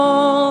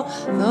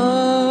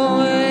the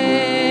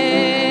way.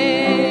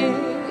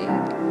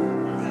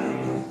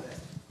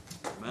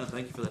 Man,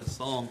 thank you for that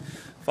song.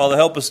 Father,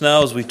 help us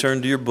now as we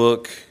turn to your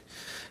book.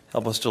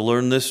 Help us to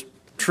learn this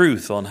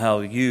truth on how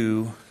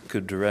you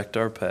could direct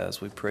our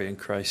paths. We pray in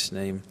Christ's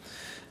name.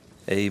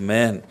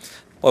 Amen.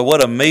 Well,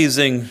 what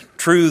amazing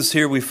truths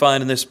here we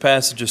find in this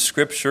passage of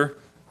Scripture.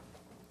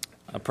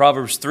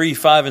 Proverbs 3,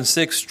 5, and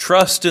 6.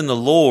 Trust in the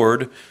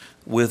Lord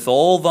with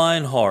all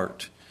thine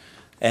heart,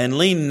 and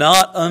lean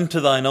not unto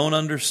thine own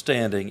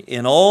understanding.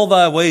 In all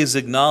thy ways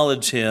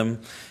acknowledge him.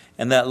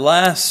 And that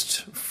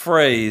last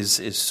phrase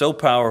is so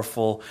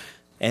powerful.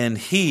 And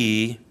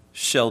he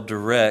shall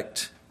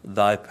direct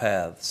thy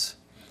paths.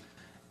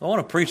 I want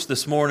to preach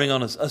this morning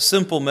on a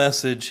simple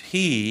message.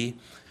 He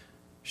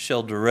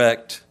shall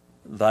direct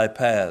thy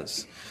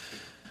paths.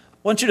 I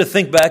want you to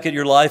think back at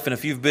your life, and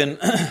if you've been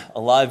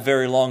alive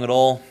very long at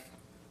all,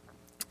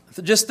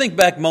 just think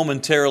back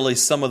momentarily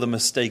some of the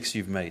mistakes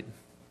you've made.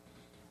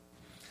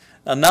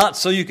 Now, not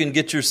so you can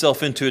get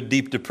yourself into a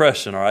deep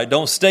depression, all right?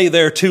 Don't stay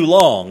there too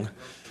long.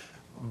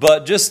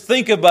 But just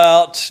think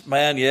about,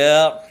 man,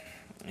 I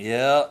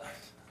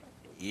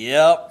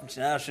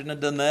shouldn't have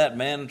done that,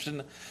 man.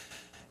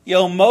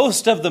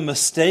 Most of the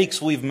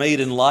mistakes we've made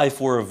in life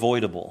were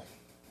avoidable.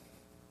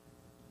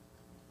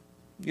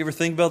 You ever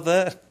think about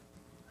that?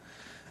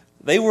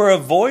 They were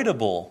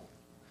avoidable.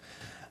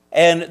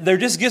 And there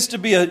just gets to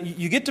be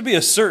you get to be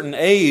a certain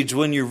age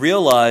when you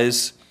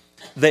realize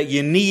that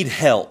you need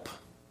help.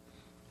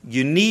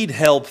 You need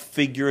help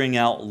figuring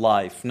out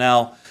life.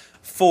 Now,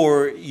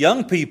 for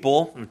young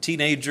people,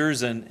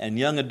 teenagers and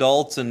young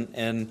adults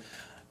and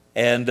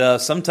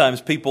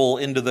sometimes people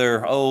into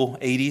their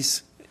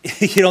 80s,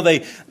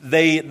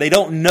 they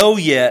don't know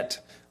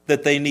yet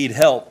that they need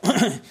help.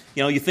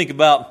 You think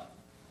about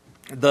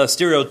the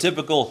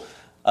stereotypical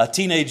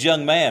teenage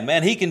young man.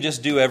 Man, he can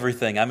just do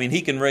everything. I mean,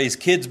 he can raise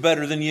kids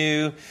better than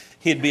you.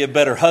 He'd be a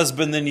better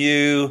husband than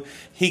you.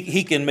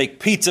 He can make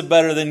pizza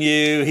better than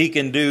you. He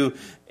can do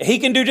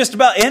just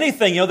about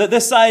anything. That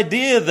this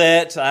idea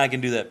that I can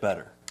do that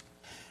better.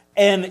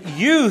 And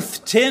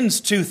youth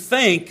tends to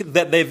think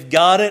that they've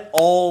got it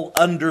all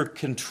under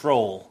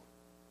control.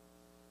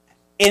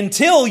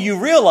 Until you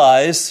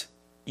realize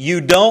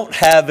you don't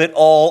have it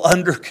all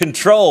under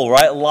control,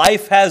 right?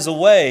 Life has a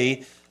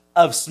way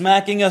of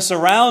smacking us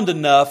around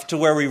enough to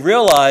where we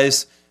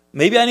realize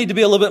maybe I need to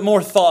be a little bit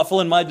more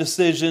thoughtful in my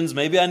decisions.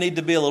 Maybe I need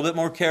to be a little bit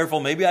more careful.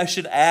 Maybe I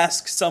should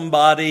ask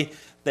somebody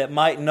that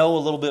might know a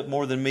little bit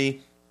more than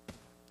me.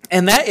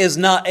 And that is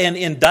not an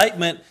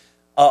indictment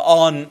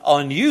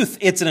on youth.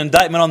 It's an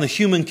indictment on the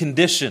human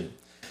condition.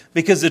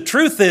 Because the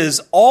truth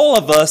is, all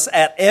of us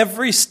at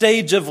every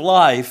stage of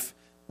life,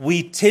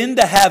 we tend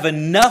to have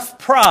enough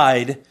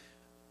pride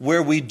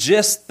where we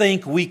just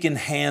think we can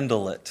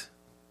handle it.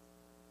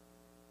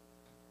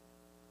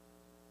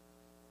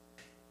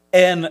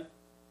 And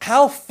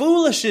how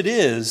foolish it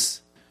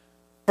is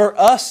for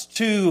us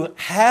to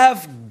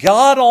have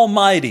God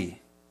Almighty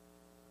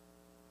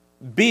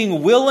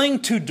being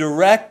willing to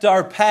direct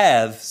our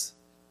paths,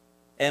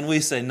 and we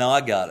say, no,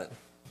 I got it.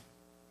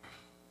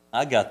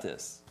 I got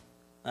this.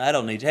 I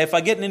don't need you. Hey, if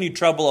I get in any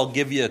trouble, I'll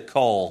give you a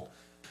call.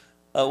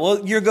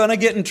 Well, you're going to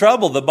get in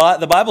trouble. The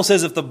Bible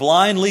says if the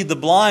blind lead the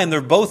blind,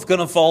 they're both going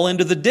to fall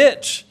into the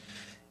ditch.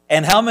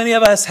 And how many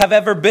of us have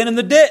ever been in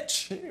the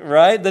ditch,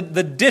 right? The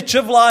ditch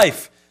of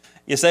life.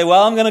 You say,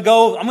 well, I'm going to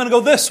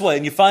go this way.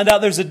 And you find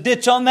out there's a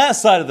ditch on that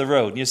side of the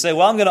road. And you say,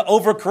 well, I'm going to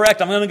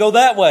overcorrect. I'm going to go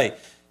that way.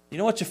 You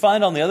know what you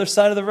find on the other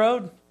side of the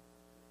road?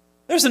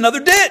 There's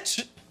another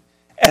ditch.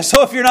 And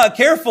so if you're not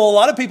careful, a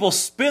lot of people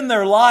spend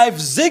their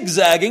lives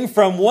zigzagging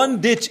from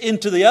one ditch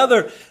into the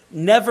other,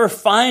 never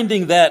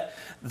finding that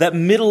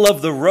middle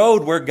of the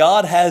road where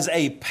God has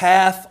a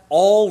path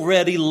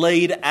already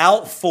laid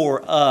out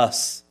for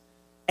us.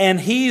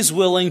 And He's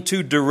willing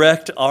to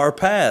direct our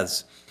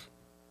paths.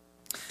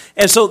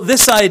 And so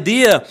this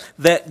idea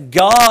that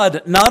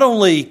God not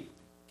only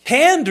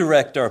can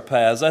direct our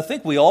paths, I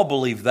think we all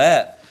believe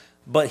that,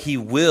 but He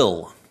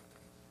will.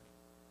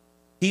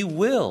 He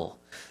will.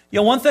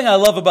 One thing I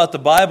love about the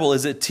Bible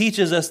is it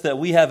teaches us that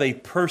we have a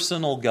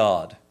personal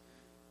God.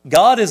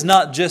 God is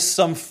not just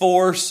some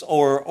force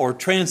or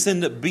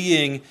transcendent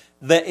being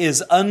that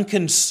is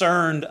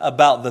unconcerned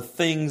about the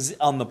things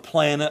on the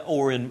planet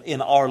or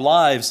in our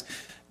lives.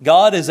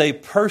 God is a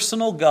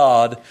personal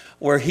God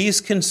where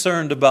He's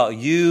concerned about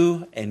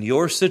you and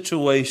your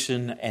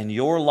situation and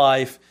your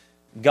life.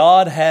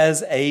 God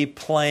has a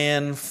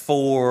plan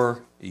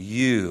for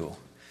you.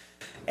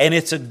 And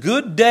it's a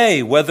good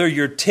day, whether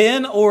you're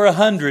 10 or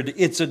 100,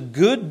 it's a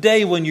good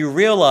day when you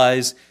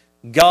realize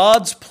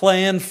God's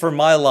plan for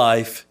my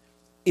life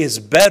is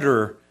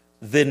better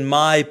than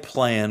my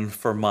plan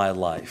for my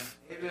life.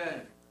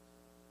 Amen.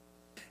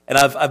 And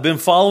I've been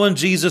following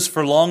Jesus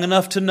for long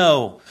enough to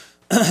know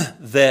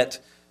that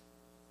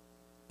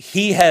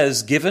He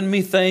has given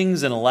me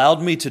things and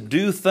allowed me to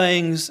do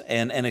things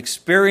and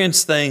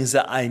experience things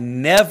that I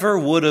never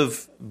would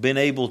have been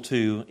able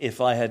to if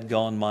I had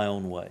gone my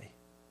own way.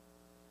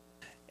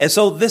 And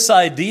so this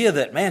idea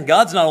that, man,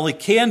 God's not only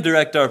can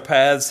direct our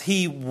paths,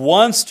 He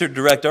wants to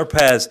direct our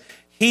paths.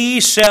 He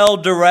shall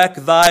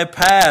direct thy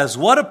paths.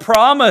 What a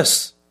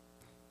promise.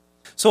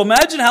 So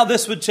imagine how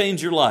this would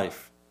change your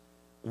life.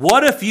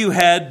 What if you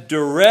had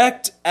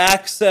direct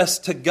access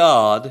to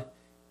God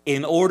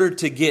in order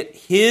to get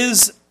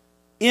His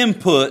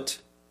input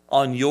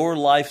on your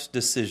life's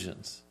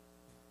decisions?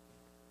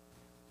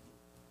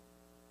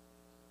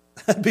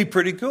 That'd be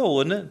pretty cool,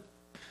 wouldn't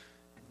it?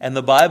 And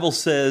the Bible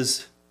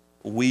says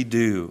we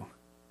do.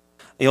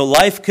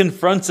 Life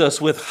confronts us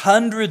with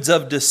hundreds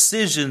of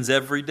decisions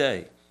every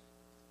day.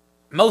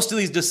 Most of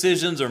these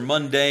decisions are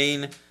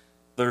mundane,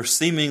 they're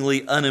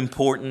seemingly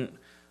unimportant,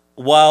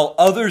 while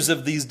others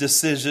of these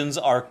decisions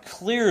are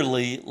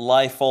clearly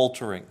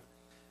life-altering.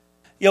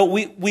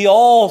 We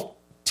all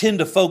tend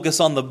to focus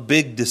on the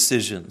big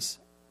decisions.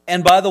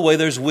 And by the way,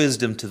 there's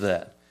wisdom to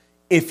that.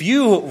 If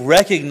you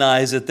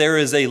recognize that there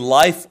is a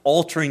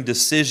life-altering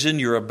decision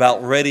you're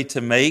about ready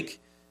to make,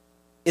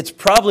 it's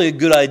probably a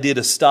good idea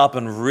to stop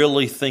and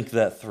really think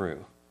that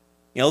through.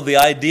 The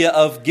idea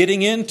of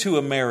getting into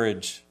a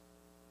marriage,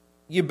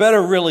 you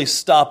better really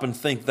stop and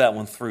think that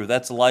one through.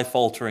 That's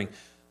life-altering.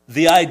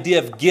 The idea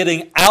of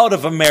getting out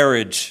of a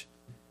marriage,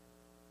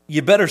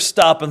 you better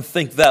stop and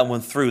think that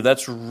one through.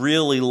 That's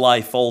really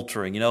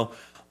life-altering.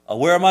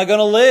 Where am I going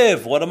to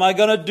live? What am I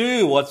going to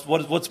do?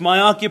 What's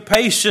my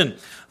occupation?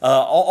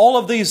 All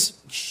of these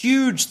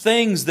huge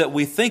things that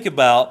we think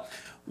about,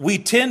 we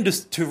tend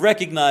to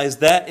recognize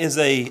that is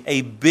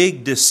a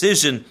big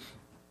decision.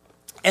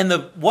 And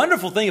the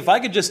wonderful thing, if I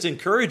could just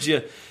encourage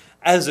you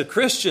as a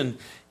Christian,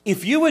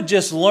 if you would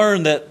just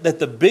learn that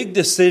the big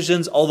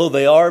decisions, although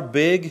they are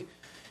big,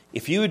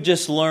 if you would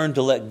just learn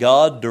to let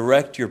God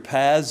direct your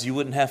paths, you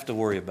wouldn't have to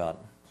worry about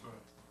them.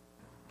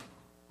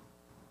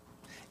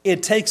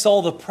 It takes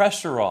all the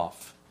pressure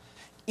off.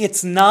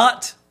 It's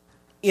not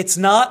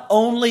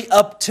only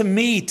up to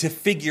me to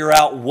figure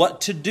out what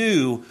to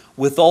do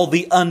with all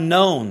the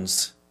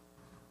unknowns.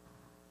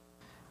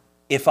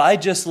 If I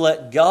just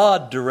let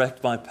God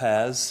direct my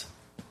paths,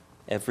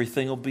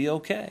 everything will be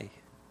okay.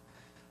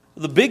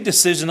 The big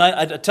decision,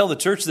 I tell the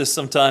church this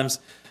sometimes,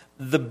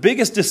 the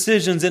biggest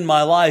decisions in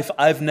my life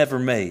I've never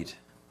made.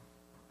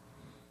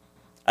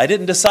 I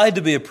didn't decide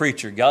to be a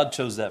preacher. God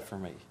chose that for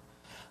me.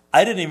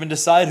 I didn't even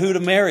decide who to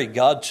marry.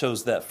 God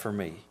chose that for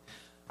me.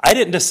 I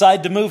didn't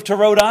decide to move to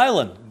Rhode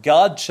Island.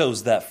 God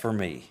chose that for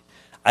me.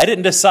 I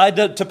didn't decide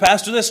to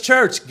pastor this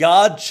church.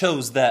 God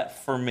chose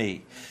that for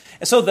me.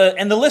 And so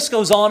the list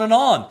goes on and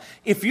on.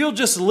 If you'll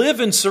just live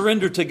and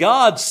surrender to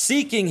God,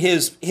 seeking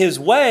His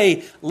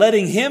way,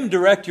 letting Him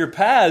direct your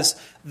paths,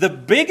 the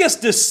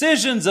biggest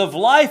decisions of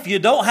life you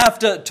don't have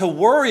to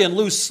worry and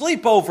lose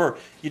sleep over.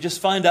 You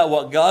just find out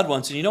what God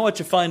wants. And you know what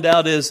you find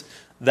out is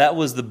that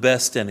was the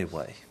best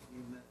anyway.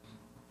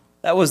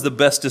 That was the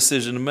best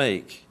decision to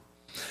make.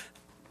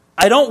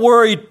 I don't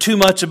worry too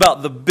much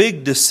about the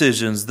big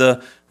decisions.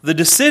 The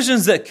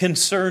decisions that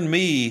concern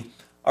me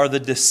are the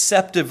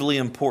deceptively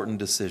important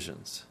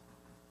decisions.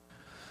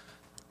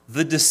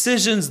 The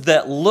decisions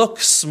that look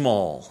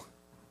small,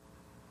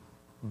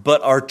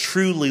 but are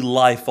truly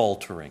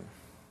life-altering.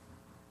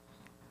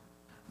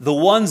 The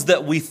ones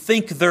that we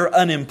think they're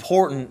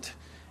unimportant,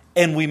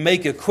 and we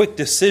make a quick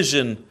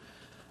decision,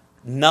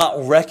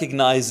 not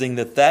recognizing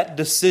that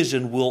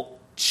decision will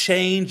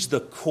change the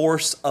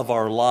course of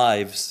our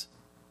lives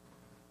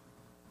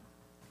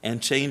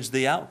and change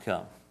the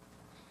outcome.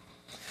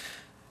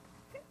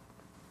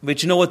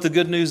 But you know what the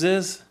good news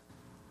is?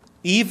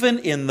 Even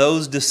in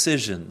those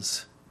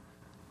decisions,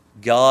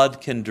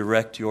 God can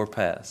direct your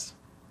paths.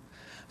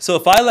 So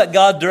if I let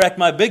God direct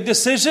my big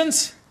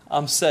decisions,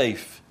 I'm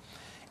safe.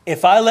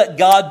 If I let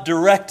God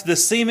direct the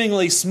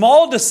seemingly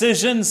small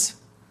decisions,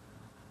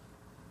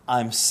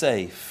 I'm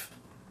safe.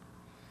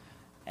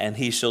 And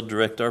He shall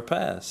direct our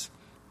paths.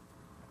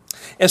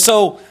 And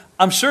so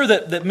I'm sure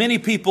that many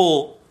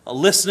people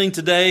listening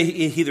today,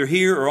 either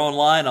here or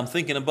online, I'm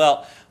thinking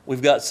about,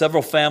 we've got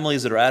several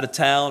families that are out of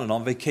town and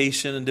on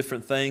vacation and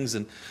different things,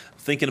 and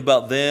thinking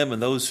about them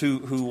and those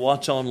who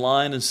watch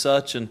online and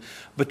such. And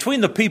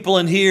between the people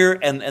in here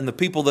and the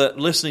people that are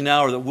listening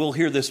now or that will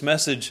hear this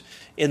message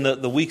in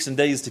the weeks and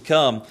days to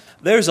come,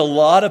 there's a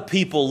lot of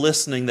people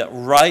listening that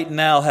right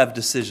now have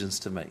decisions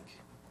to make.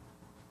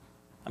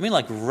 I mean,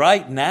 like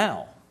right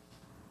now.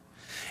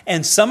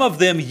 And some of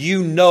them,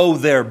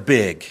 they're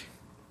big.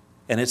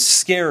 And it's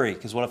scary,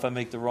 because what if I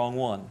make the wrong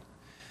one?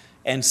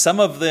 And some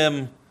of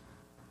them,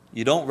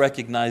 you don't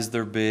recognize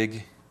they're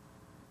big,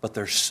 but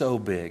they're so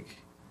big.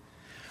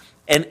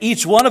 And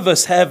each one of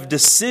us have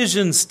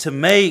decisions to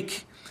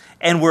make,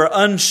 and we're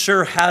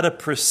unsure how to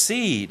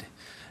proceed.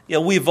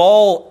 We've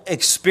all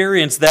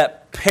experienced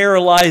that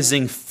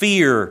paralyzing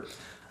fear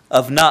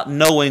of not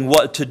knowing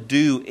what to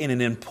do in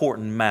an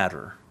important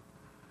matter.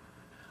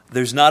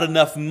 There's not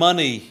enough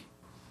money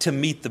to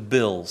meet the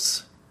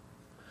bills.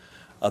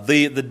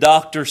 The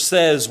doctor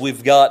says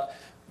we've got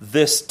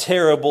this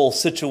terrible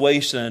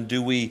situation.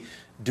 Do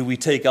we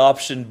take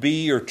option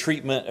B or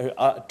treatment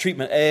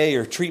A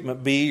or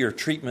treatment B or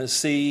treatment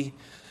C?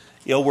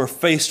 we're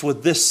faced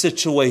with this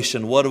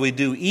situation. What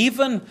do?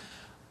 Even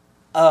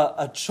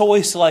a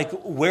choice like,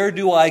 where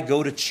do I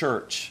go to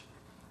church?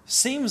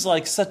 Seems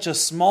like such a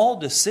small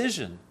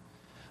decision.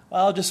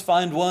 Well, I'll just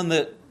find one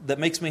that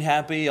makes me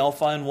happy. I'll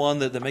find one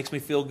that makes me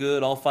feel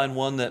good. I'll find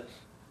one that...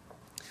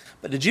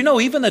 But did you know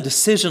even a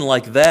decision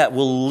like that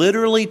will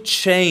literally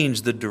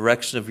change the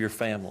direction of your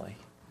family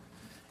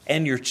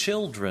and your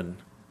children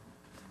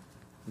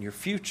and your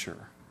future?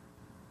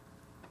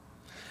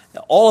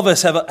 Now, all of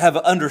us have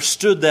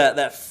understood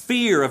that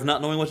fear of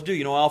not knowing what to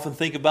do. I often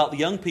think about the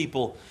young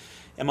people,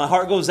 and my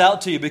heart goes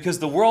out to you because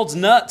the world's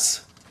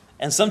nuts.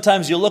 And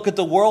sometimes you look at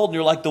the world and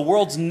you're like, the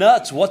world's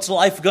nuts. What's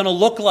life going to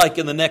look like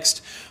in the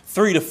next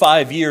 3 to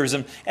 5 years?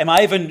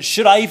 And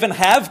should I even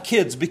have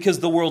kids because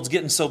the world's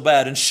getting so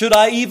bad? And should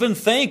I even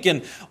think?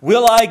 And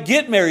will I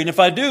get married? And if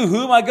I do,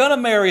 who am I going to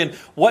marry? And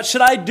what should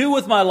I do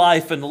with my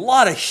life? And a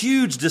lot of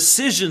huge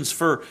decisions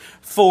for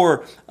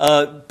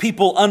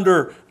people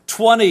under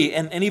 20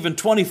 and even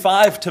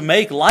 25 to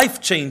make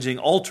life-changing,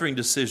 altering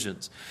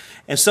decisions.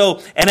 And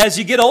as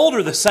you get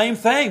older, the same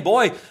thing.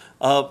 Boy,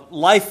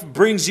 life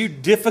brings you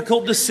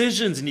difficult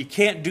decisions, and you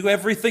can't do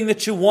everything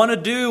that you want to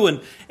do.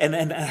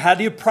 And how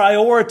do you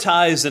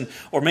prioritize?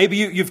 Or maybe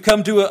you've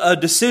come to a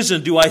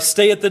decision: do I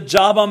stay at the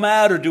job I'm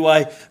at, or do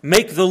I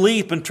make the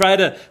leap and try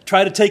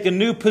to take a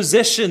new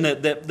position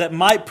that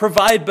might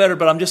provide better,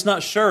 but I'm just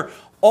not sure?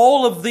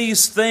 All of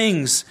these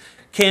things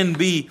can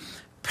be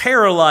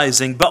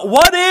paralyzing. But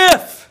what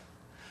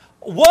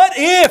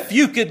if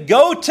you could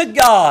go to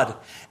God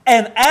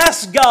and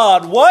ask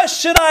God, what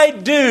should I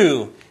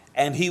do?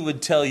 And He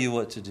would tell you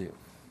what to do.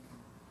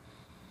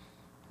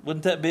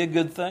 Wouldn't that be a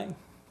good thing?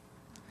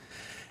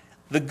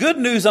 The good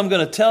news I'm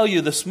going to tell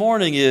you this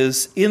morning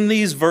is, in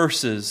these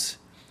verses,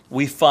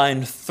 we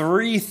find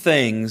 3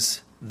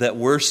 things that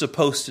we're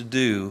supposed to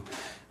do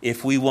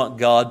if we want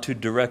God to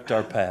direct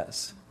our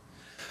paths.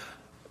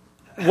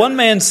 One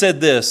man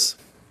said this: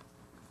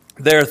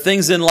 there are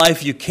things in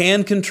life you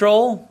can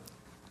control,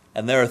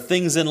 and there are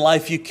things in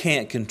life you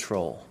can't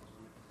control.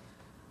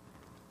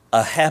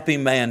 A happy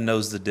man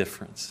knows the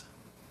difference.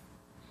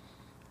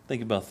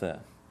 Think about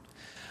that.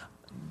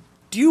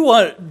 Do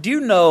you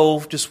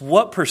know just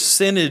what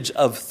percentage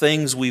of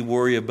things we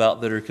worry about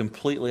that are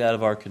completely out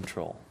of our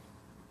control?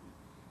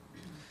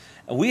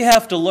 And we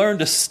have to learn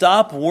to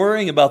stop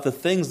worrying about the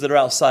things that are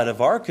outside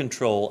of our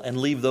control and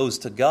leave those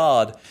to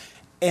God.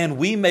 And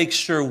we make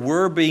sure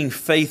we're being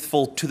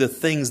faithful to the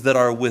things that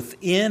are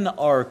within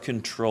our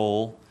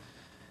control,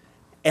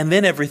 and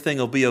then everything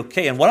will be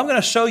okay. And what I'm going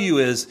to show you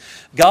is,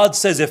 God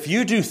says, if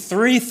you do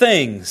 3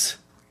 things,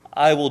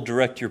 I will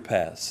direct your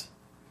paths.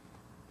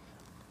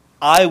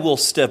 I will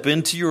step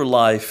into your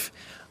life.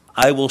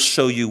 I will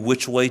show you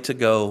which way to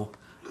go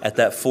at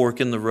that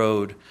fork in the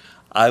road.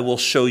 I will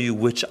show you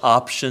which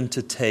option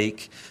to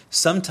take.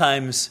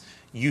 Sometimes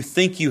you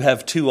think you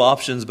have 2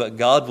 options, but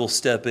God will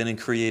step in and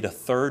create a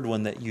third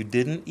one that you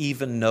didn't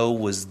even know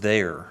was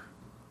there,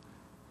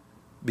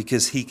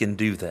 because He can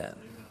do that.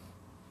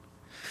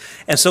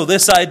 And so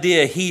this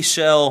idea, He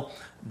shall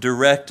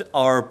direct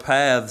our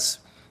paths.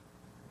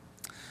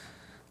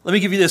 Let me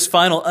give you this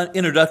final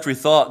introductory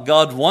thought.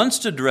 God wants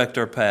to direct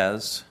our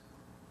paths,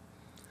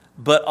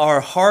 but our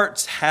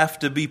hearts have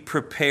to be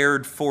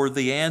prepared for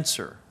the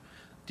answer.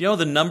 Do you know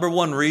the number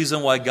one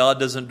reason why God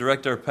doesn't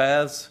direct our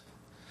paths?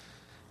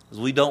 Is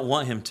we don't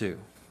want Him to.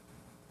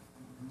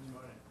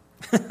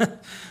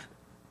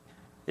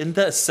 Isn't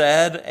that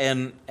sad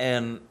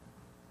and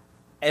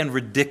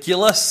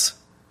ridiculous?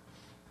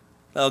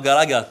 Oh, God,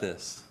 I got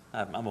this.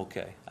 I'm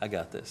okay. I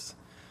got this.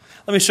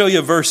 Let me show you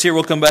a verse here.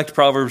 We'll come back to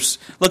Proverbs.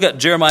 Look at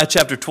Jeremiah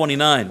chapter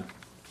 29.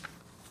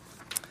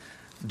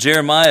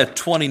 Jeremiah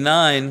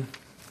 29.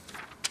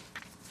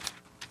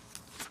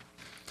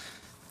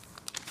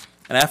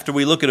 And after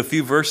we look at a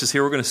few verses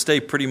here, we're going to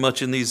stay pretty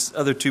much in these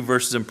other 2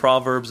 verses in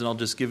Proverbs, and I'll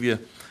just give you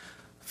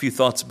a few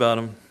thoughts about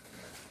them.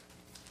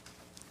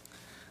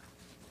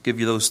 Give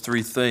you those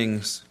 3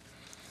 things.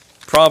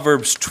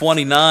 Proverbs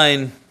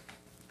 29.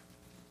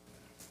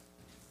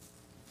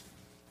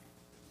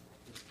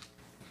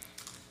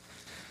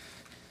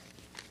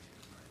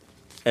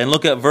 And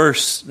look at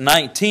verse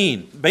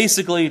 19.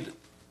 Basically,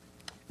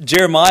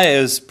 Jeremiah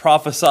is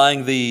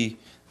prophesying the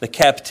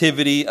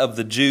captivity of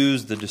the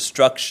Jews, the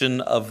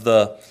destruction of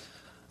the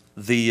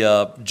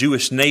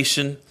Jewish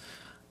nation.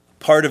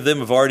 Part of them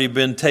have already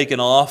been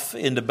taken off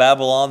into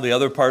Babylon. The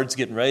other part's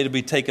getting ready to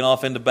be taken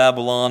off into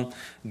Babylon.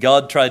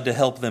 God tried to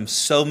help them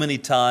so many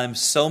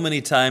times. So many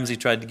times He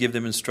tried to give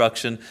them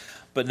instruction.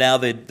 But now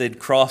they'd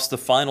crossed the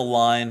final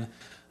line.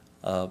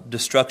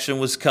 Destruction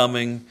was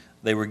coming.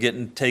 They were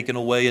getting taken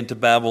away into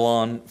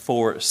Babylon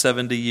for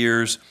 70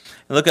 years.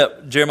 And look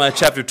at Jeremiah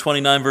chapter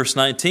 29, verse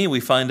 19. We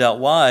find out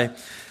why.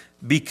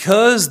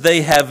 Because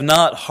they have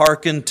not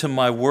hearkened to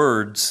my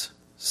words,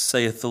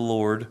 saith the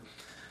Lord,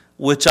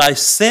 which I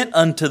sent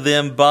unto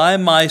them by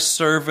my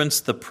servants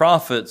the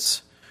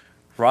prophets,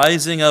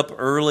 rising up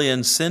early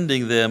and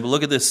sending them.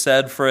 Look at this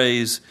sad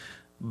phrase.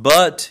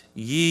 But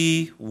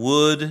ye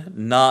would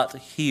not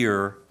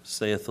hear,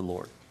 saith the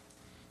Lord.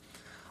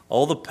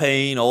 all the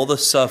pain, all the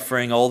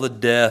suffering, all the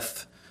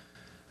death,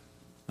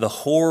 the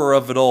horror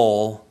of it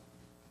all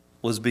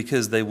was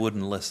because they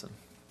wouldn't listen.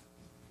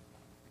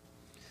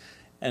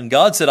 And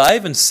God said, I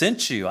even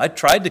sent you. I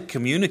tried to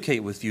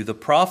communicate with you, the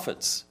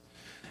prophets.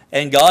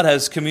 And God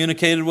has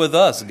communicated with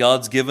us.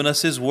 God's given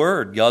us His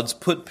Word. God's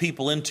put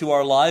people into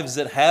our lives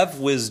that have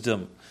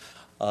wisdom.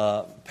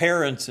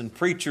 Parents and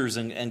preachers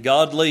and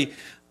godly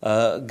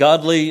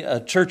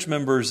church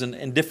members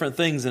and different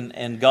things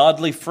and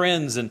godly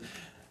friends. And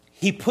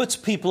He puts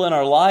people in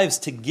our lives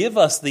to give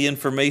us the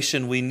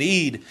information we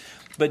need.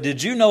 But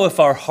did you know if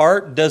our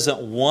heart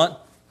doesn't want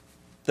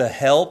the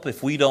help,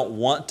 if we don't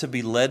want to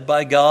be led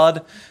by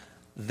God,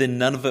 then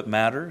none of it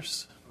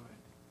matters?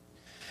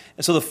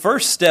 And so the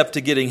first step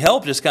to getting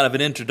help, just kind of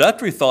an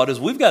introductory thought, is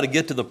we've got to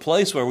get to the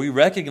place where we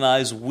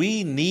recognize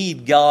we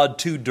need God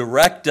to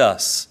direct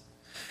us.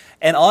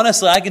 And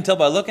honestly, I can tell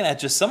by looking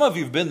at you, some of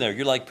you have been there.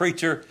 You're like,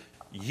 preacher,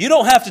 you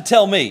don't have to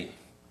tell me.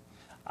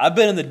 I've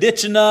been in the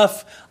ditch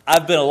enough.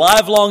 I've been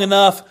alive long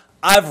enough.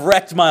 I've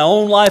wrecked my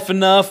own life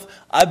enough.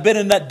 I've been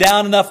in that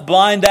down enough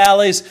blind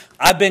alleys.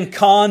 I've been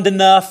conned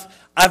enough.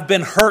 I've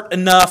been hurt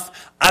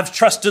enough. I've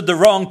trusted the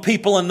wrong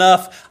people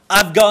enough.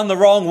 I've gone the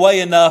wrong way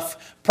enough.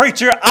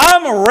 Preacher,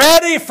 I'm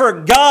ready for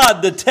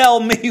God to tell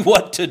me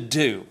what to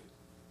do.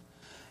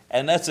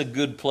 And that's a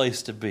good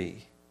place to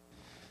be.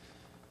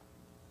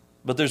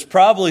 But there's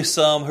probably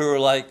some who are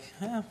like,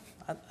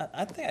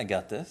 I think I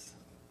got this.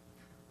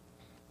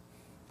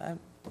 I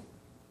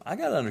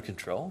got it under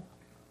control.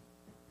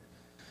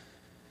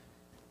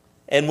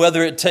 And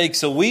whether it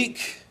takes a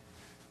week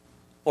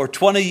or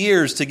 20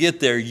 years to get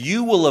there,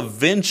 you will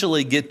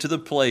eventually get to the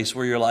place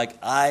where you're like,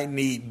 I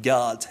need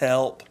God's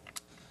help.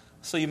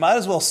 So you might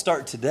as well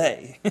start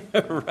today,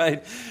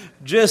 right?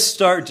 Just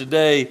start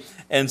today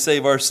and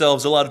save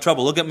ourselves a lot of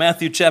trouble. Look at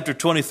Matthew chapter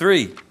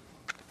 23.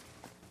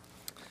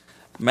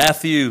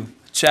 Matthew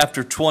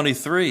chapter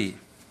 23.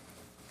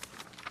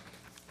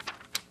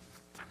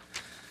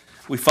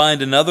 We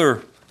find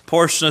another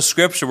portion of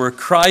Scripture where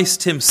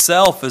Christ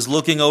Himself is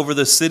looking over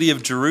the city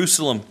of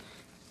Jerusalem.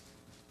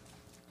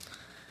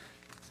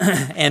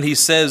 And He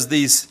says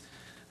these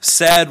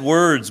sad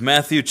words,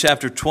 Matthew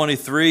chapter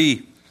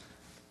 23.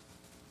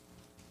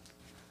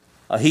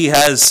 He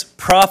has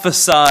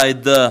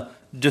prophesied the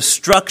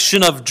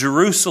destruction of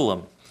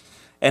Jerusalem.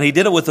 And He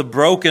did it with a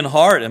broken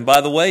heart. And by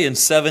the way, in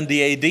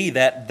 70 AD,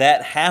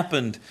 that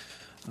happened.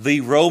 The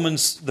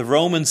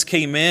Romans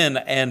came in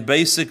and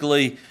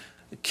basically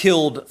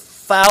killed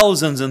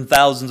thousands and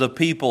thousands of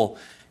people.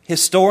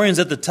 Historians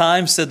at the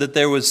time said that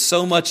there was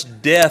so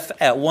much death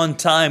at one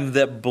time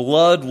that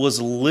blood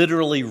was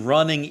literally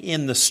running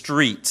in the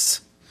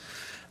streets.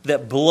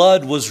 That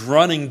blood was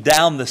running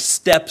down the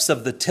steps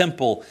of the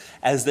temple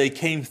as they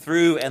came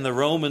through, and the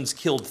Romans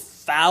killed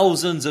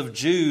thousands of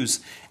Jews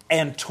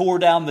and tore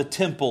down the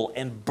temple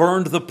and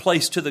burned the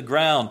place to the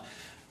ground.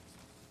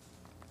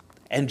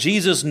 And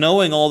Jesus,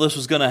 knowing all this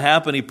was going to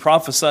happen, He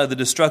prophesied the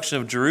destruction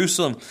of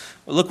Jerusalem.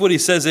 Look what He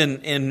says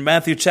in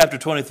Matthew chapter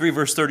 23,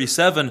 verse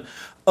 37.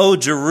 O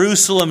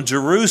Jerusalem,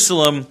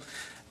 Jerusalem,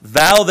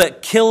 thou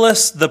that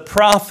killest the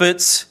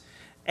prophets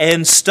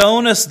and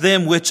stonest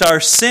them which are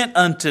sent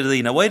unto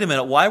thee. Now wait a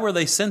minute, why were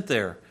they sent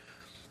there?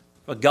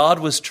 But God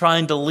was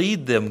trying to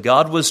lead them.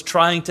 God was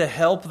trying to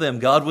help them.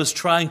 God was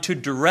trying to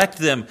direct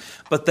them.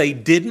 But they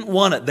didn't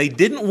want it. They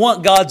didn't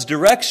want God's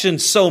direction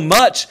so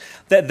much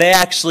that they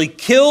actually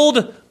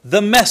killed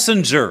the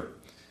messenger.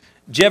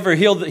 Did you ever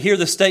hear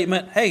the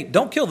statement, hey,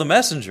 don't kill the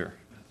messenger?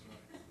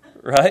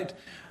 Right?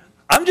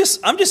 I'm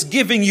just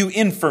giving you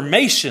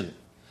information.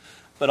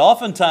 But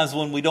oftentimes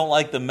when we don't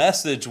like the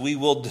message, we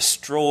will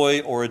destroy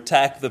or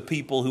attack the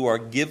people who are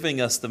giving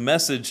us the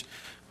message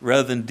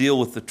rather than deal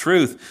with the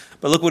truth.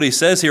 But look what He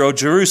says here, O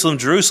Jerusalem,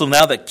 Jerusalem,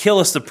 thou that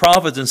killest the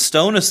prophets and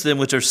stonest them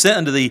which are sent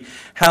unto thee,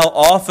 how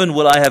often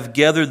would I have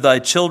gathered thy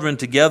children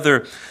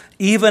together,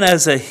 even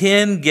as a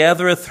hen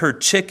gathereth her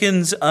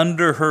chickens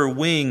under her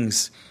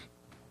wings.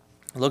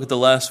 Look at the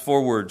last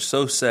four words,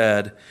 so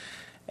sad.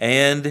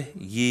 And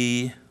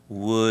ye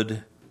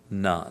would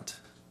not.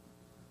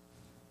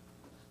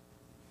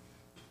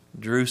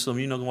 Jerusalem,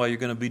 you know why you're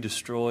going to be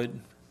destroyed?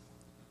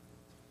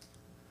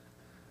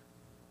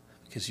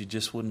 Because you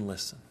just wouldn't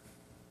listen.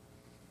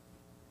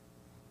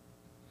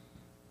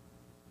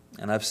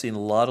 And I've seen a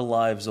lot of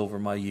lives over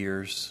my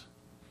years.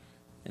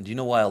 And do you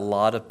know why a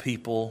lot of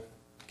people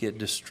get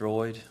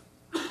destroyed?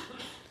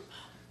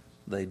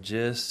 They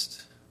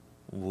just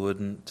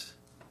wouldn't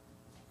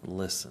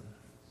listen.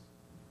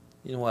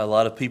 You know why a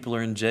lot of people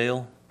are in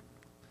jail?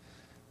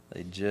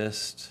 They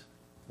just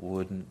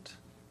wouldn't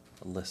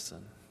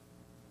listen.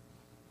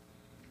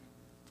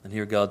 And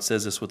here God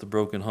says this with a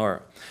broken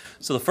heart.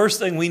 So the first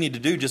thing we need to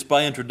do just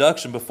by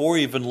introduction, before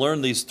we even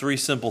learn these three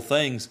simple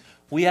things,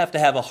 we have to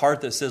have a heart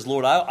that says,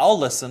 Lord, I'll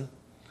listen.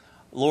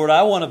 Lord,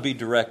 I want to be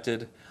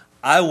directed.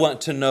 I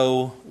want to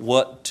know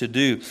what to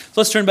do. So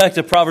let's turn back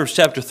to Proverbs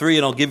chapter 3,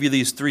 and I'll give you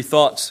these three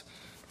thoughts.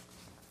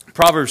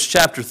 Proverbs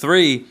chapter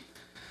 3.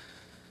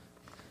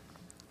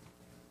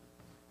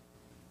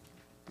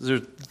 There are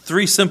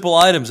 3 simple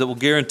items that will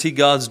guarantee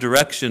God's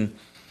direction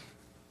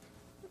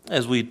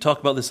as we talk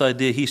about this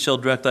idea, He shall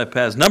direct thy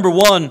paths. Number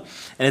 1,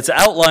 and it's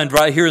outlined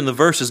right here in the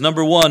verses.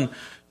 Number 1,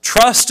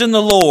 trust in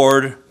the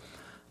Lord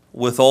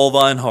with all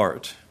thine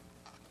heart.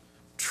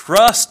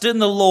 Trust in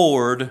the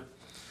Lord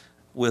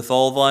with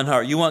all thine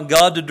heart. You want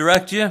God to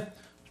direct you?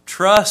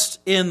 Trust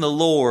in the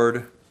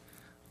Lord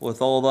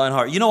with all thine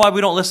heart. You know why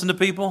we don't listen to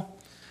people?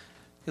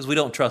 Because we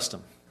don't trust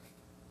them.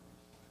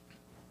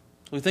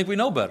 We think we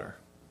know better.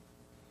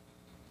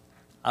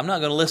 I'm not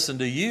going to listen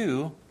to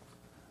you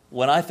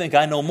when I think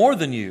I know more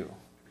than you.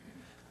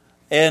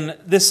 And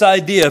this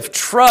idea of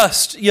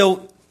trust,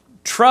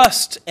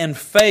 trust and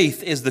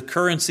faith is the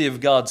currency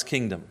of God's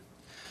kingdom.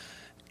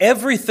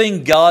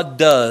 Everything God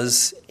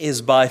does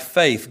is by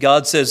faith.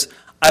 God says,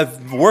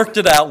 I've worked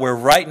it out where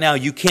right now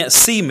you can't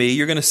see me.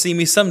 You're going to see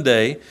me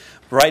someday.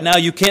 Right now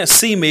you can't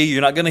see me.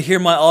 You're not going to hear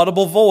my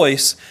audible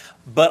voice.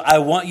 But I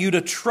want you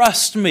to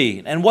trust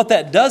me. And what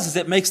that does is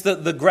it makes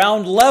the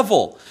ground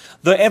level.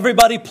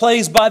 Everybody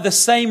plays by the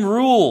same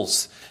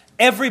rules.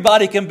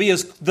 Everybody can be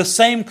the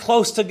same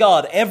close to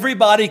God.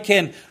 Everybody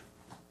can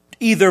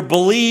either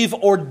believe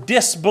or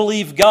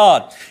disbelieve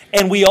God.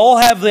 And we all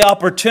have the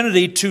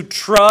opportunity to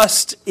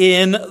trust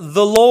in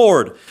the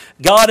Lord.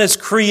 God has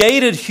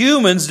created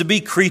humans to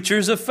be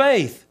creatures of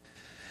faith.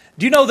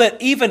 Do you know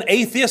that even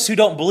atheists who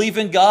don't believe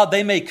in God,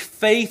 they make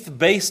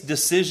faith-based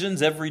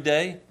decisions every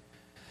day?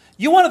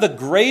 One of the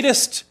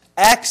greatest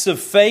acts of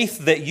faith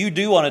that you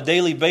do on a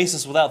daily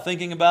basis without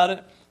thinking about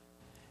it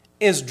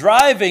is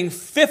driving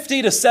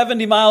 50 to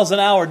 70 miles an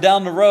hour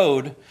down the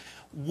road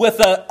with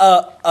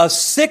a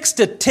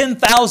 6,000 to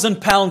 10,000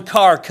 pound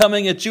car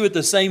coming at you at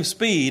the same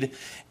speed,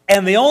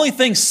 and the only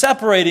thing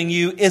separating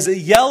you is a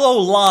yellow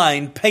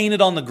line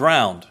painted on the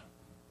ground.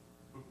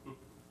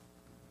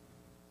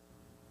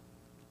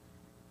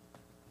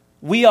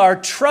 We are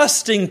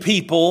trusting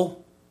people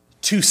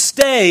to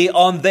stay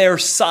on their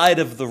side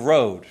of the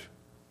road.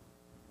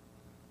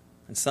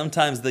 And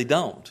sometimes they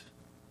don't.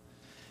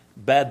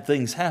 Bad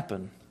things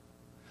happen.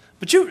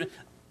 But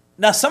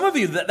now some of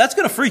you, that's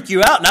going to freak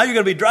you out. Now you're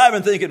going to be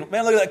driving thinking,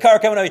 man, look at that car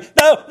coming at me.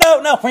 No.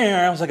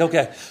 I was like,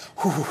 okay.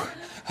 Whew.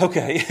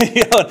 Okay.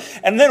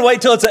 And then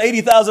wait till it's an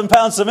 80,000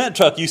 pound cement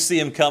truck. You see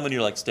him coming.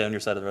 You're like, stay on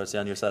your side of the road, stay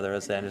on your side of the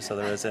road, stay on your side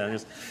of the road, stay on your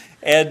side.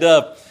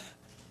 And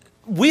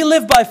we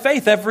live by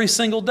faith every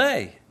single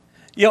day.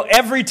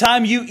 Every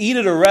time you eat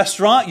at a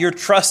restaurant, you're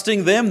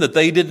trusting them that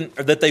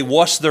they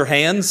washed their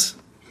hands,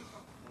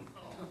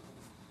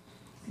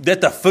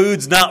 that the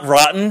food's not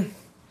rotten.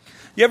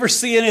 You ever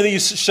see any of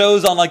these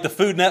shows on like the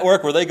Food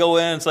Network where they go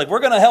in and it's like, we're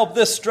going to help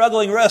this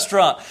struggling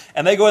restaurant.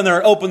 And they go in there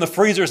and open the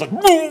freezer. It's like,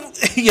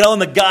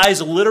 and the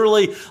guy's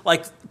literally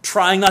like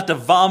trying not to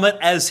vomit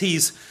as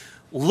he's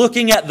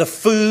looking at the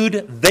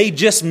food they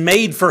just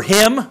made for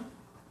him.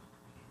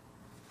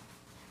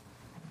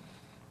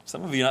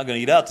 Some of you are not going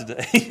to eat out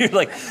today. You're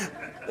like,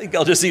 I think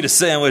I'll just eat a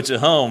sandwich at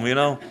home,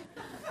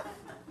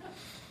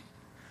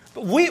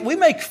 But we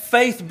make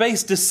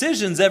faith-based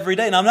decisions every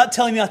day. Now, I'm not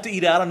telling you not to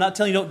eat out. I'm not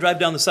telling you don't drive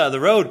down the side of the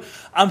road.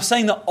 I'm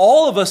saying that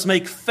all of us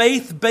make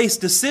faith-based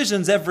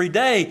decisions every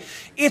day.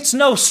 It's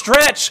no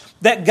stretch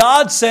that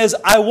God says,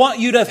 I want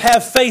you to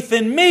have faith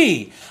in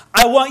me.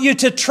 I want you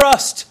to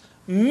trust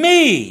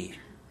me.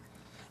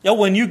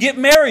 When you get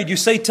married, you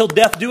say, till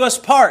death do us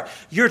part.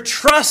 You're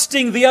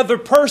trusting the other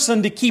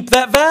person to keep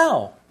that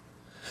vow.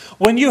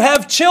 When you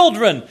have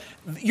children,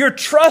 you're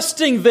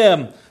trusting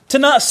them to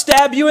not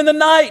stab you in the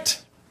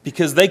night.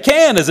 Because they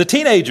can, as a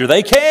teenager,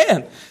 they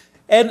can.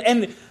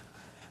 And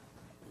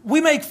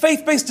we make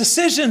faith-based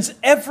decisions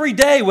every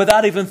day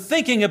without even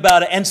thinking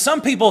about it. And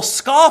some people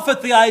scoff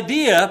at the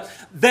idea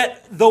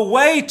that the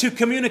way to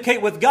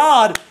communicate with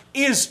God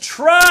is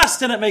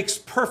trust, and it makes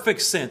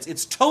perfect sense.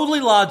 It's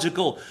totally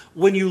logical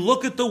when you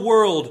look at the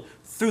world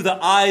through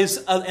the eyes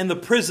and the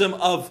prism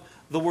of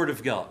the Word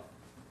of God.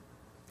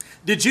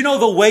 Did you know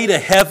the way to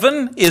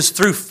heaven is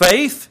through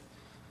faith?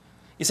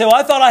 You say, well,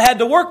 I thought I had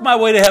to work my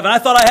way to heaven. I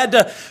thought I had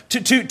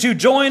to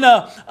join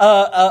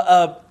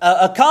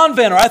a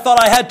convent, or I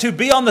thought I had to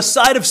be on the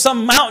side of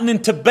some mountain in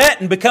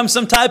Tibet and become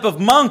some type of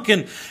monk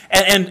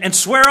and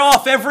swear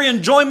off every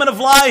enjoyment of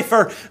life,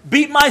 or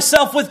beat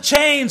myself with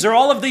chains, or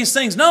all of these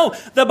things. No,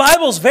 the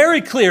Bible's very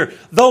clear.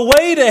 The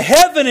way to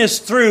heaven is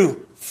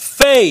through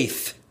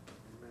faith.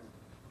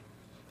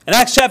 In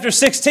Acts chapter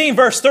 16,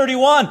 verse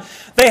 31,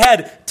 they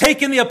had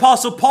taken the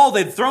Apostle Paul,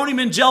 they'd thrown him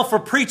in jail for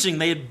preaching,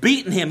 they had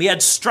beaten him, he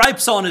had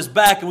stripes on his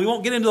back, and we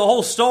won't get into the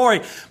whole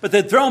story, but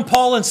they'd thrown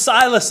Paul and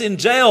Silas in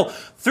jail.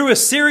 Through a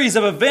series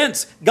of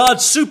events, God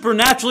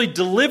supernaturally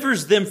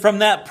delivers them from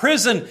that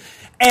prison,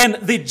 and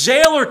the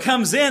jailer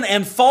comes in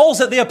and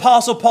falls at the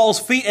Apostle Paul's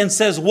feet and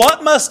says,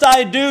 what must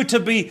I do to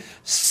be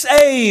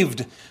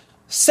saved?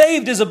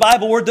 Saved is a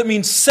Bible word that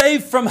means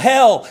saved from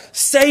hell,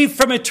 saved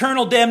from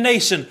eternal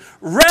damnation,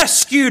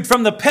 rescued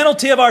from the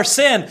penalty of our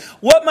sin.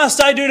 What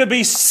must I do to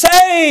be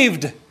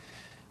saved?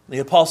 The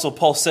Apostle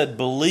Paul said,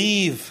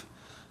 believe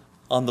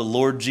on the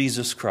Lord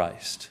Jesus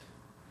Christ,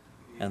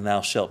 and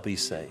thou shalt be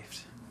saved.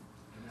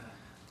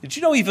 Did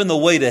you know even the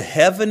way to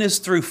heaven is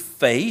through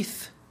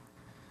faith?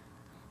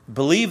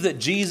 Believe that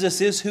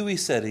Jesus is who He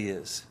said He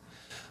is.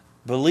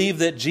 Believe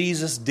that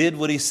Jesus did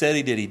what He said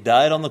He did. He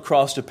died on the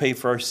cross to pay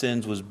for our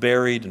sins, was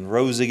buried, and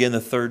rose again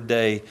the third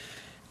day,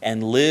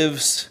 and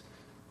lives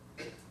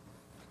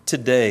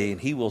today.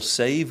 And He will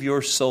save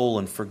your soul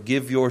and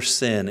forgive your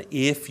sin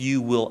if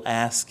you will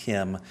ask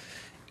Him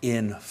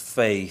in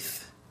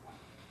faith.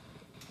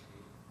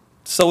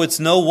 So it's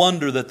no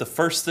wonder that the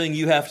first thing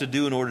you have to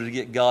do in order to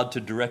get God to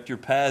direct your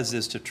paths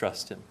is to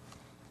trust Him.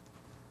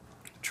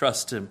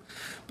 Trust Him.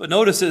 But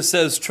notice it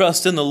says,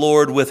 trust in the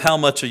Lord with how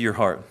much of your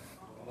heart?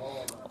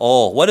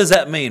 All. What does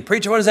that mean?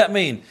 Preacher, what does that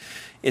mean?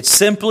 It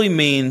simply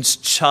means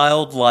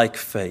childlike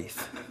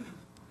faith.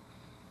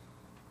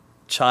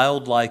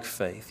 Childlike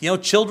faith. You know,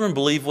 children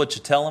believe what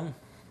you tell them.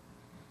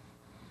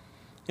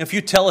 If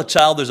you tell a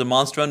child there's a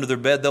monster under their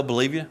bed, they'll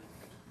believe you.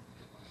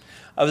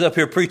 I was up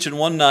here preaching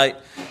one night,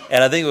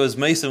 and I think it was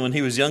Mason when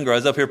he was younger. I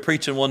was up here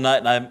preaching one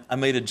night, and I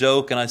made a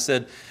joke, and I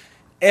said,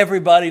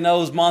 everybody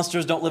knows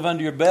monsters don't live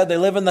under your bed. They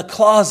live in the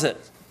closet.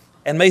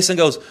 And Mason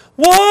goes,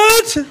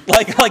 what?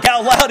 Like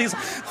out loud. He's,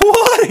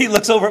 what? He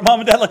looks over at Mom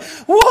and Dad like,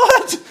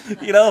 what?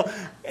 You know,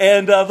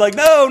 and I'm like,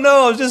 no,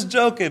 I was just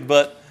joking.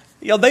 But,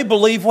 you know, they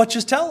believe what you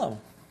tell them.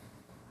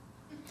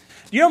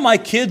 You know, my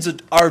kids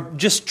are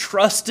just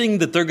trusting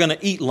that they're going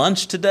to eat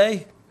lunch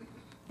today.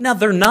 Now,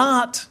 they're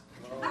not.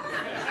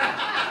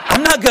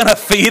 I'm not going to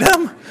feed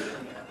them.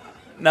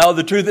 No,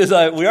 the truth is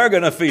we are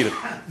going to feed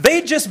them.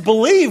 They just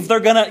believe they're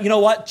going to, you know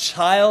what?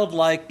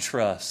 Childlike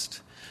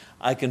trust.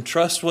 I can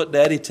trust what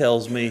Daddy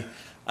tells me.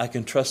 I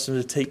can trust Him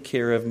to take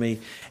care of me.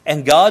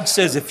 And God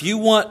says, if you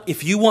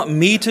want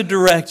me to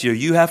direct you,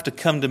 you have to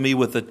come to me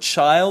with a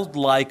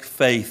childlike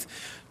faith.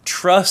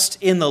 Trust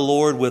in the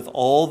Lord with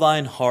all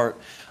thine heart.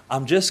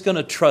 I'm just going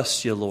to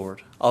trust you,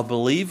 Lord. I'll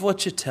believe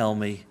what you tell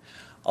me.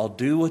 I'll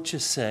do what you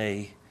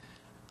say.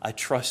 I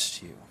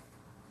trust you.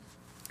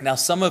 Now,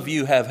 some of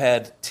you have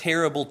had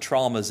terrible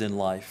traumas in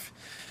life.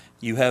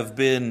 You have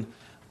been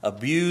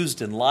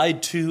abused and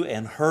lied to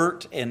and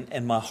hurt,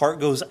 and my heart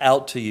goes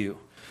out to you.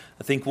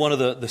 I think one of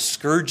the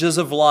scourges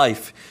of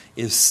life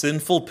is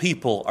sinful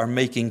people are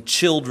making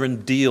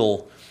children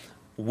deal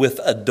with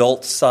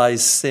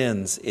adult-sized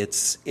sins.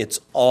 It's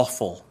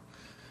awful.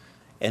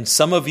 And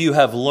some of you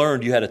have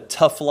learned you had a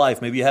tough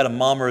life. Maybe you had a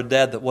mom or a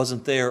dad that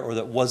wasn't there, or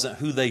that wasn't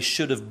who they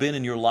should have been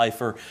in your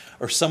life, or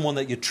someone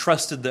that you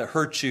trusted that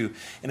hurt you.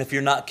 And if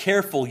you're not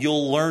careful,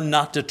 you'll learn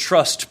not to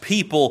trust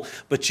people,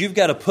 but you've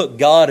got to put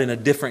God in a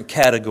different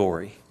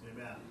category.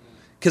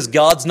 Because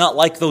God's not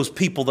like those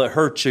people that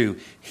hurt you.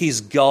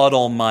 He's God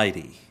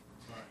Almighty,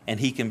 and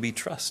He can be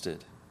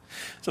trusted.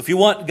 So if you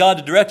want God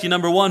to direct you,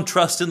 number one,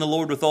 trust in the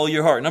Lord with all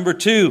your heart. Number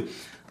two,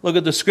 look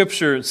at the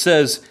scripture. It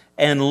says,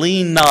 and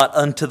lean not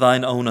unto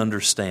thine own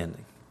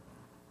understanding.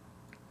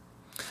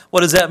 What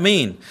does that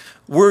mean?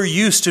 We're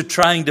used to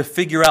trying to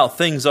figure out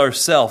things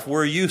ourselves.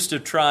 We're used to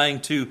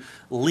trying to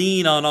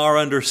lean on our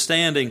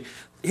understanding.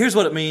 Here's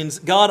what it means.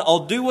 God,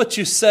 I'll do what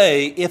you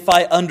say if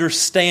I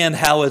understand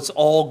how it's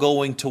all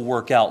going to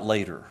work out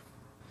later.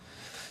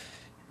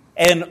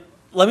 And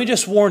let me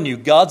just warn you,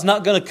 God's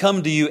not going to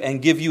come to you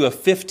and give you a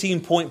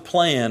 15-point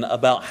plan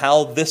about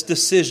how this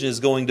decision is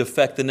going to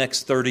affect the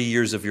next 30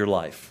 years of your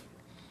life.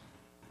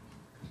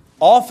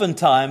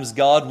 Oftentimes,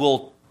 God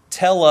will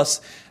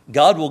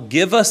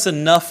give us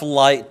enough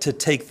light to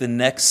take the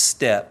next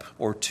step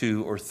or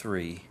two or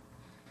three.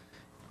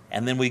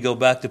 And then we go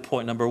back to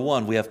point number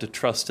one. We have to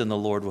trust in the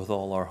Lord with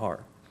all our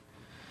heart.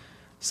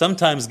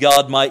 Sometimes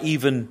God might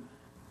even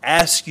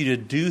ask you to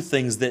do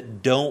things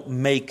that don't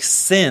make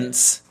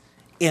sense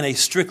in a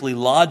strictly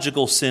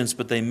logical sense,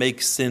 but they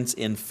make sense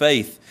in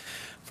faith.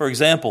 For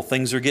example,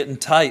 things are getting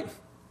tight.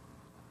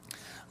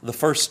 The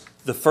first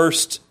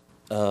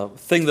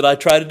thing that I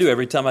try to do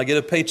every time I get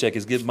a paycheck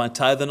is give my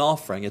tithe and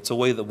offering. It's a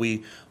way that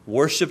we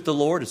worship the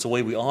Lord. It's a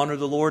way we honor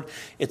the Lord.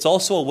 It's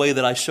also a way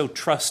that I show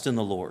trust in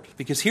the Lord.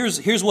 Because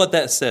here's what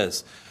that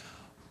says.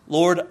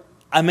 Lord,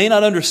 I may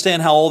not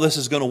understand how all this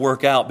is going to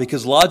work out,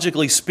 because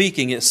logically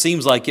speaking, it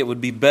seems like it would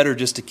be better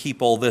just to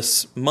keep all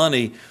this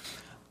money.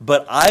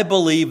 But I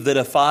believe that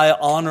if I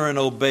honor and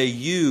obey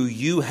you,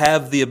 you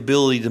have the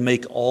ability to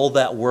make all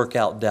that work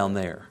out down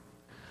there.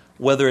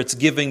 Whether it's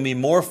giving me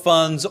more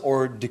funds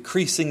or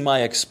decreasing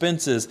my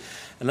expenses.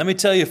 And let me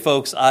tell you,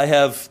 folks, I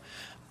have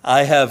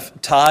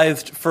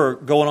tithed for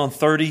going on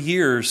 30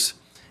 years,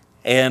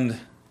 and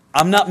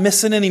I'm not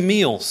missing any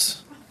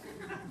meals.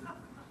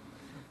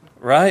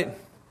 Right?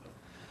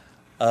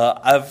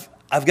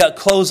 I've got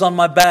clothes on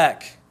my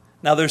back.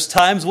 Now, there's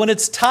times when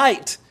it's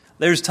tight.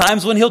 There's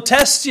times when He'll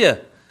test you.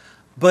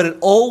 But it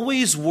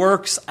always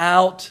works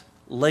out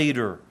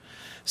later.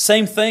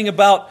 Same thing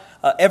about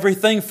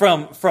everything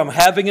from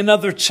having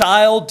another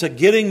child to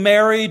getting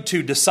married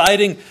to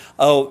deciding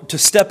to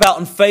step out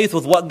in faith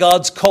with what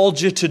God's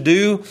called you to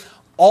do.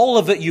 All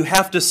of it, you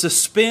have to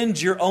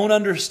suspend your own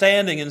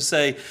understanding and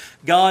say,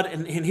 God,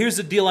 and here's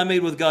the deal I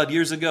made with God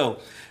years ago.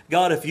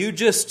 God, if you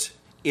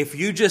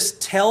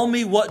just tell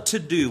me what to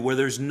do where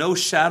there's no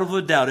shadow of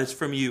a doubt it's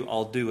from you,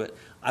 I'll do it.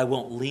 I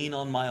won't lean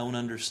on my own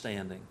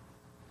understanding.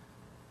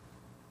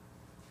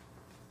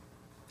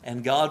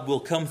 And God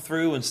will come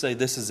through and say,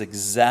 this is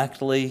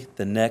exactly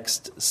the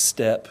next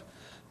step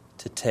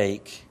to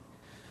take.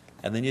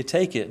 And then you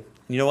take it.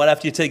 You know what?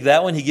 After you take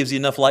that one, He gives you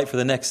enough light for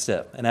the next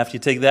step. And after you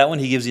take that one,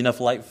 He gives you enough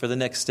light for the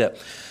next step.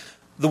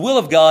 The will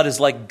of God is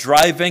like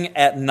driving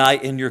at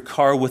night in your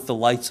car with the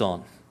lights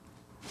on.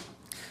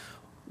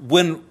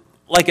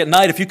 Like at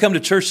night, if you come to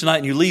church tonight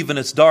and you leave and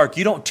it's dark,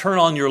 you don't turn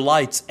on your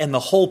lights and the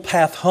whole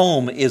path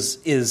home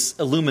is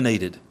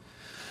illuminated.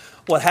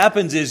 What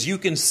happens is you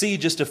can see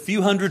just a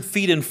few hundred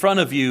feet in front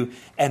of you,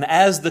 and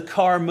as the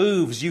car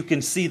moves, you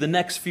can see the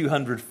next few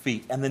hundred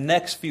feet and the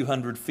next few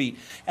hundred feet.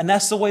 And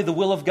that's the way the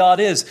will of God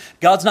is.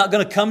 God's not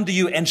going to come to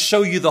you and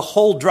show you the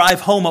whole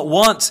drive home at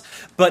once,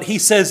 but He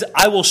says,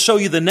 I will show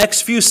you the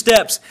next few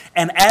steps,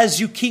 and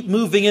as you keep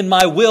moving in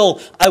my will,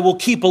 I will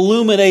keep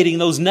illuminating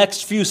those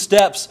next few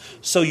steps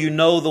so you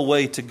know the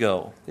way to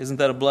go. Isn't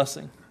that a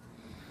blessing?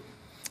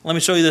 Let me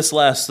show you this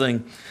last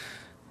thing.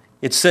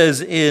 It says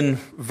in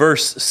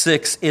verse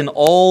 6, in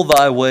all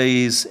thy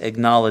ways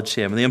acknowledge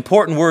Him. And the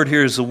important word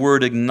here is the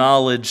word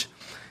acknowledge.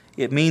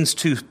 It means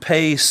to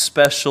pay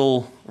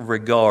special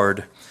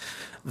regard.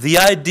 The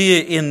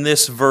idea in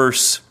this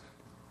verse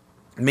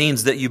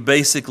means that you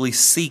basically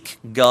seek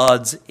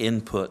God's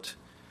input.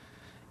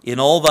 In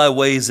all thy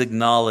ways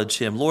acknowledge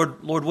Him.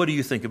 Lord, what do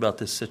you think about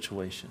this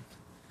situation?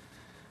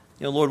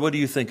 Lord, what do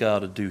you think I ought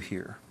to do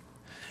here?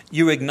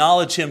 You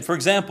acknowledge Him. For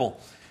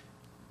example,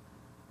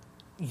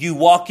 you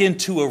walk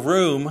into a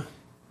room,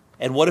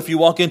 and what if you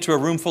walk into a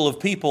room full of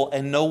people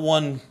and no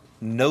one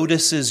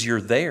notices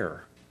you're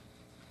there?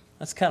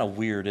 That's kind of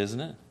weird, isn't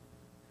it?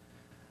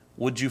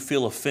 Would you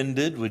feel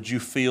offended? Would you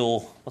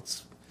feel...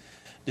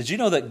 Did you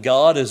know that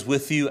God is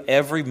with you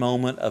every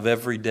moment of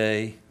every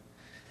day,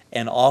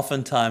 and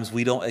oftentimes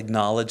we don't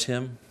acknowledge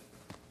Him?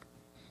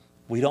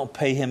 We don't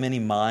pay Him any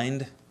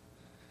mind.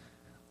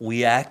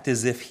 We act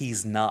as if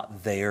He's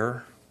not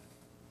there.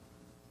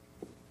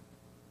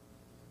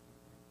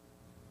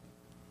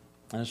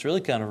 And it's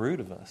really kind of rude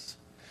of us.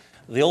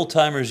 The old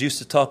timers used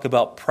to talk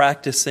about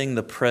practicing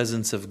the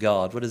presence of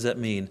God. What does that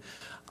mean?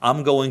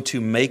 I'm going to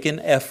make an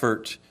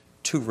effort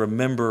to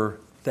remember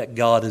that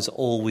God is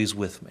always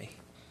with me.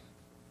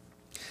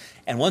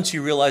 And once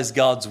you realize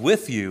God's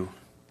with you,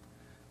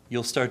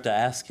 you'll start to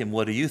ask Him,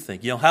 what do you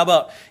think? How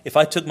about if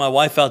I took my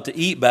wife out to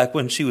eat back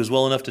when she was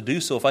well enough to do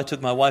so, if I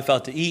took my wife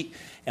out to eat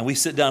and we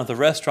sit down at the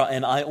restaurant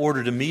and I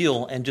ordered a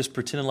meal and just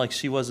pretended like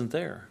she wasn't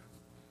there?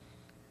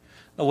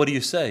 Now, what do you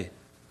say?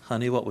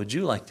 Honey, what would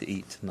you like to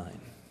eat tonight?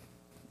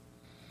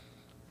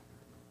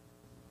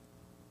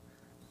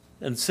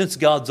 And since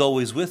God's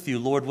always with you,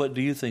 Lord, what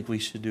do you think we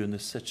should do in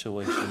this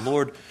situation?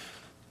 Lord,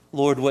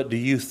 what do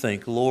you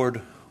think?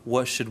 Lord,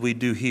 what should we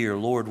do here?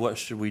 Lord, what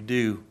should we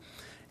do?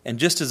 And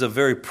just as a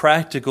very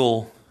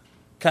practical,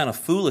 kind of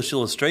foolish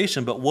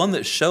illustration, but one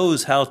that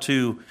shows how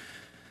to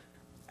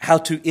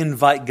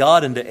invite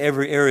God into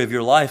every area of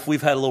your life,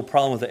 we've had a little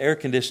problem with the air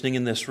conditioning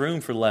in this room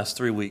for the last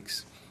 3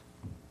 weeks.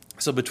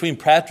 So between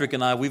Patrick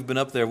and I, we've been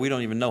up there, we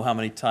don't even know how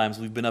many times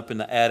we've been up in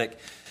the attic.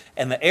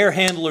 And the air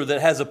handler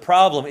that has a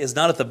problem is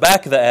not at the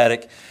back of the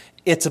attic,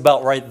 it's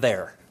about right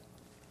there.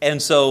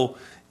 And so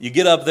you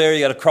get up there,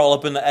 you got to crawl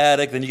up in the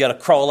attic, then you got to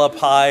crawl up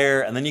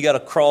higher, and then you got to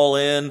crawl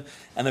in,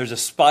 and there's a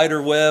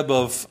spider web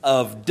of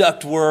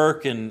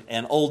ductwork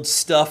and old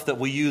stuff that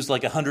we used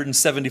like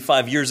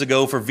 175 years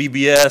ago for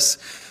VBS,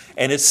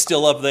 and it's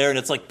still up there, and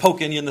it's like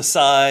poking you in the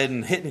side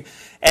and hitting.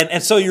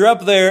 And so you're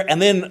up there,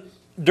 and then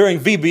during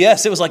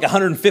VBS, it was like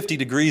 150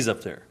 degrees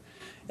up there.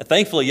 And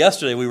thankfully,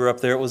 yesterday we were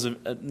up there. It was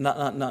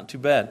not too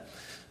bad.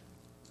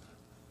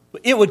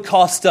 But it would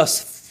cost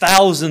us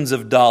thousands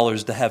of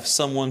dollars to have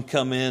someone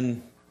come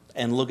in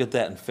and look at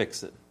that and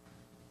fix it.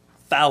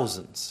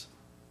 Thousands.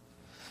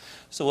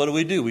 So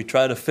what do? We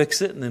try to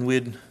fix it, and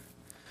then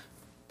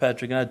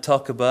Patrick and I'd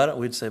talk about it.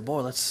 We'd say,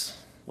 boy,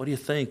 what do you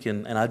think?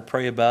 And I'd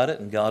pray about it,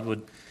 and God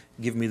would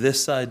give me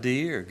this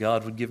idea, or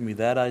God would give me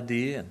that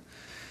idea.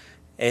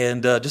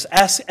 And just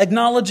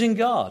acknowledging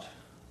God.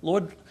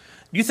 Lord,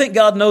 do you think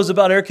God knows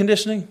about air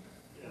conditioning?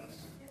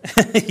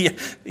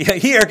 Yes. Yeah,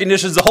 He air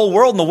conditions the whole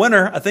world in the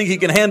winter. I think He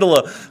can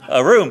handle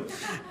a room.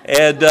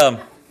 And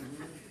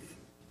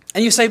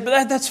you say,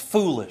 but that's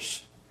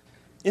foolish.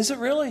 Is it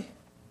really?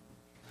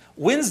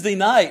 Wednesday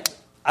night,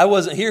 I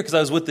wasn't here because I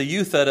was with the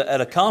youth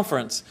at a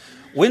conference.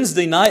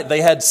 Wednesday night,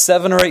 they had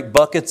 7 or 8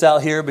 buckets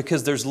out here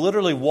because there's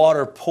literally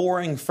water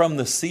pouring from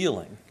the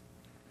ceiling.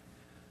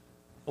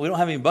 We don't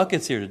have any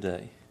buckets here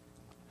today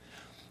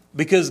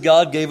because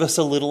God gave us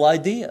a little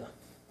idea.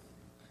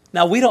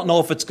 Now, we don't know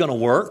if it's going to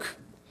work.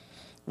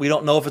 We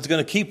don't know if it's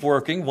going to keep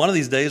working. One of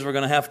these days, we're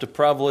going to have to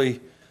probably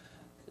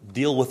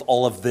deal with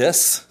all of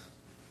this.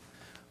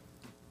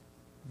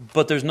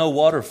 But there's no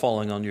water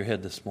falling on your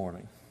head this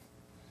morning.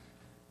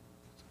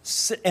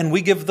 And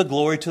we give the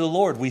glory to the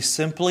Lord. We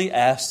simply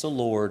ask the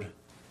Lord,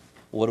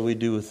 what do we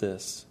do with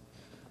this?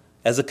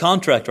 As a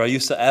contractor, I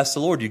used to ask the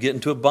Lord, you get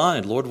into a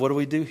bind. Lord, what do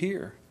we do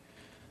here?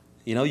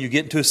 You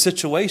get into a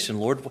situation.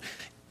 Lord,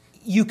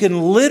 you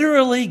can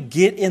literally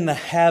get in the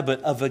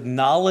habit of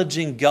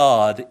acknowledging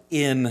God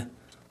in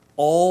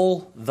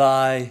all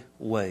thy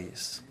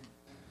ways.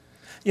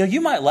 You know,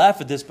 you might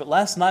laugh at this, but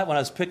last night when I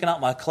was picking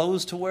out my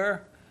clothes to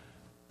wear,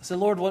 I said,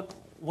 Lord,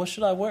 what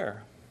should I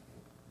wear?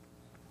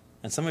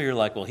 And some of you are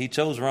like, well, he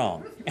chose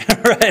wrong.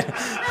 Right?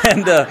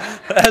 And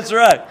that's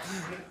right.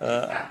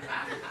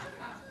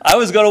 I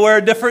was going to wear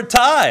a different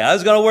tie. I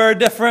was going to wear a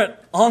different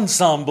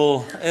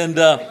ensemble. And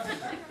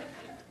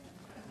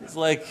it's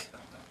like,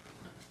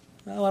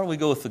 well, why don't we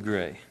go with the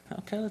gray?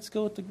 Okay, let's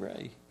go with the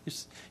gray.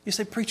 You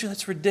say, preacher,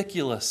 that's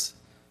ridiculous.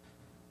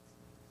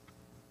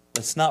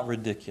 It's not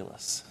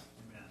ridiculous.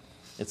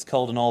 It's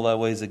called in all thy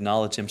ways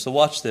acknowledge him. So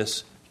watch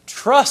this.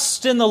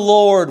 Trust in the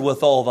Lord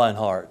with all thine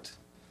heart.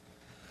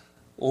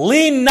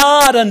 Lean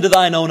not unto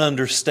thine own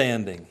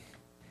understanding.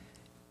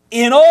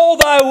 In all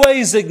thy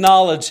ways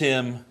acknowledge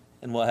him.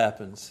 And what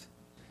happens?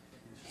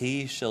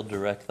 He shall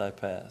direct thy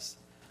paths.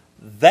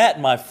 That,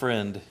 my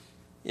friend,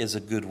 is a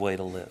good way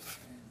to live.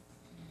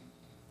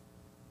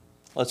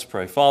 Let's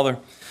pray. Father,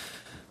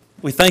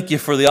 we thank you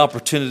for the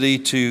opportunity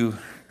to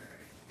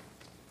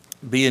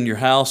be in your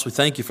house. We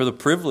thank you for the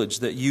privilege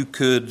that you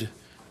could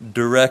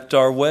direct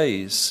our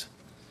ways.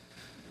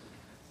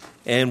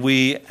 And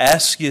we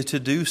ask you to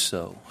do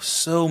so.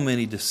 So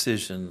many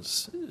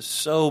decisions,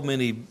 so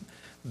many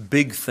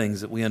big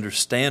things that we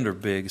understand are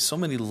big, so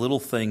many little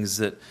things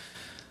that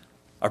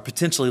are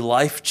potentially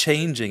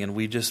life-changing, and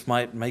we just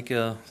might make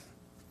a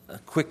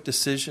quick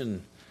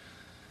decision.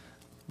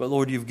 But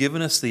Lord, you've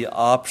given us the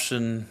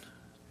option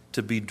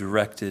to be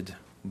directed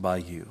by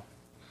you.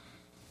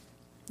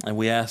 And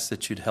we ask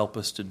that you'd help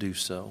us to do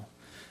so.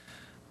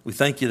 We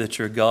thank you that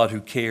you're a God who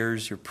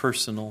cares, you're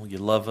personal, you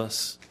love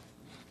us.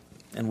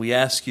 And we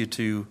ask you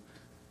to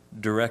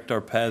direct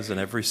our paths in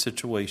every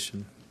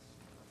situation.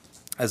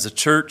 As a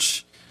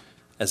church,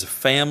 as a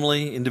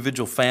family,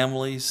 individual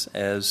families,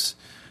 as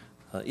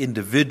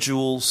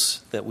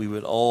individuals, that we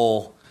would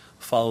all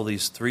follow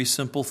these three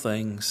simple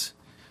things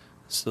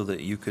so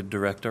that you could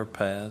direct our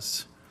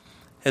paths.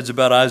 Heads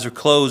about, eyes are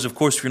closed. Of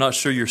course, if you're not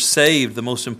sure you're saved, the most important